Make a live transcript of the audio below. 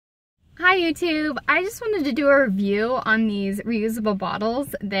YouTube. I just wanted to do a review on these reusable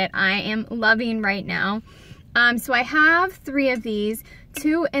bottles that I am loving right now. So I have 3 of these,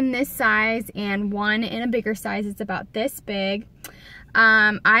 2 in this size and 1 in a bigger size. It's about this big.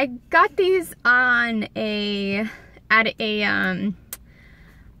 I got these on at a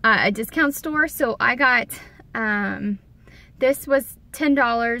discount store. So I got this was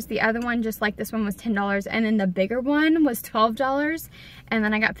 $10. The other one, just like this one, was $10, and then the bigger one was $12, and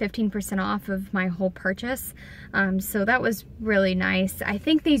then I got 15% off of my whole purchase. So that was really nice. I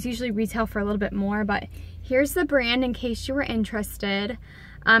think these usually retail for a little bit more, but here's the brand in case you were interested.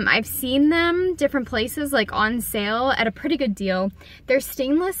 I've seen them different places, like on sale at a pretty good deal. They're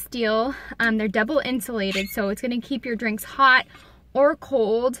stainless steel. They're double insulated, so it's going to keep your drinks hot or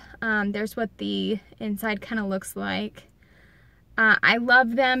cold. There's what the inside kind of looks like. I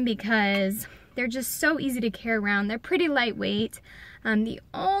love them because they're just so easy to carry around. They're pretty lightweight. The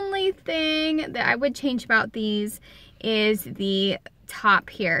only thing that I would change about these is the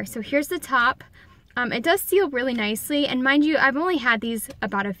top here. So here's the top. It does seal really nicely, and mind you, I've only had these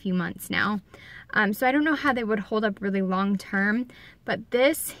about a few months now. So I don't know how they would hold up really long term, but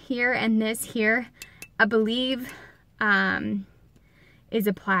this here and this here, I believe, is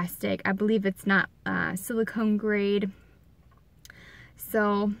a plastic. I believe it's not silicone grade.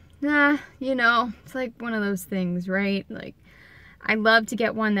 So, you know, it's like one of those things, right? Like, I'd love to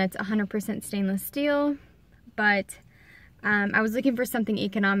get one that's 100% stainless steel, but I was looking for something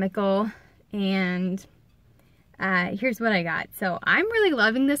economical, and here's what I got. So I'm really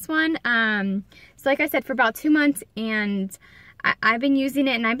loving this one. So like I said, for about 2 months, and I've been using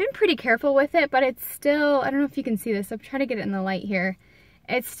it, and I've been pretty careful with it, but it's still, I don't know if you can see this, I'm trying to get it in the light here.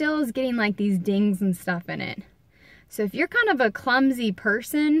 It still is getting like these dings and stuff in it. So if you're kind of a clumsy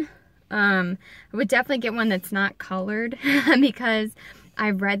person, I would definitely get one that's not colored because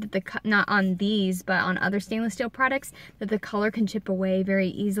I've read that not on these, but on other stainless steel products, that the color can chip away very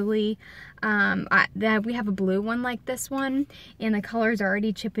easily. We have a blue one like this one, and the color is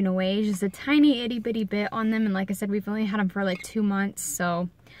already chipping away, just a tiny itty bitty bit on them. And like I said, we've only had them for like 2 months, so,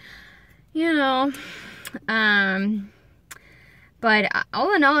 you know, but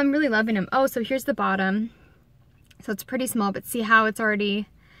all in all, I'm really loving them. Oh, so here's the bottom. So it's pretty small, but see how it's already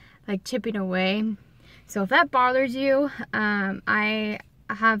like chipping away. So if that bothers you, I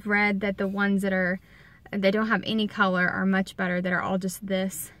have read that the ones that don't have any color are much better, that are all just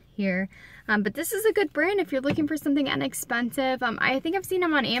this here. But this is a good brand if you're looking for something inexpensive. I think I've seen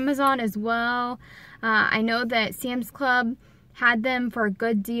them on Amazon as well. I know that Sam's Club had them for a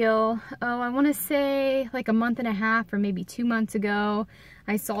good deal. Oh, I want to say like a month and a half or maybe 2 months ago.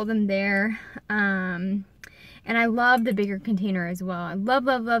 I saw them there. And I love the bigger container as well. I love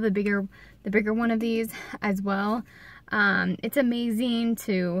the bigger one of these as well. It's amazing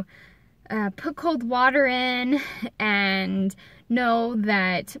to put cold water in and know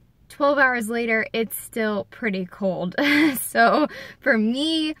that 12 hours later it's still pretty cold. So for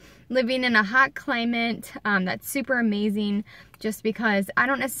me, living in a hot climate, that's super amazing, just because I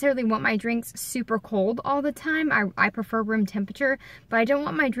don't necessarily want my drinks super cold all the time. I prefer room temperature, but I don't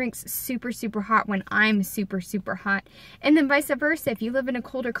want my drinks super hot when I'm super hot. And then vice versa, if you live in a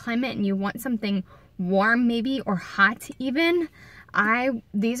colder climate and you want something warm maybe, or hot even,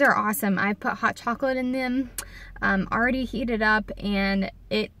 these are awesome. I put hot chocolate in them, already heated up, and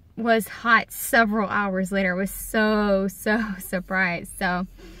it was hot several hours later. I was so surprised. So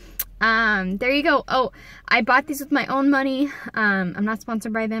there you go. Oh, I bought these with my own money. I'm not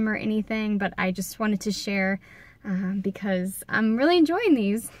sponsored by them or anything, but I just wanted to share because I'm really enjoying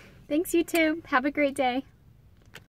these. Thanks, YouTube. Have a great day.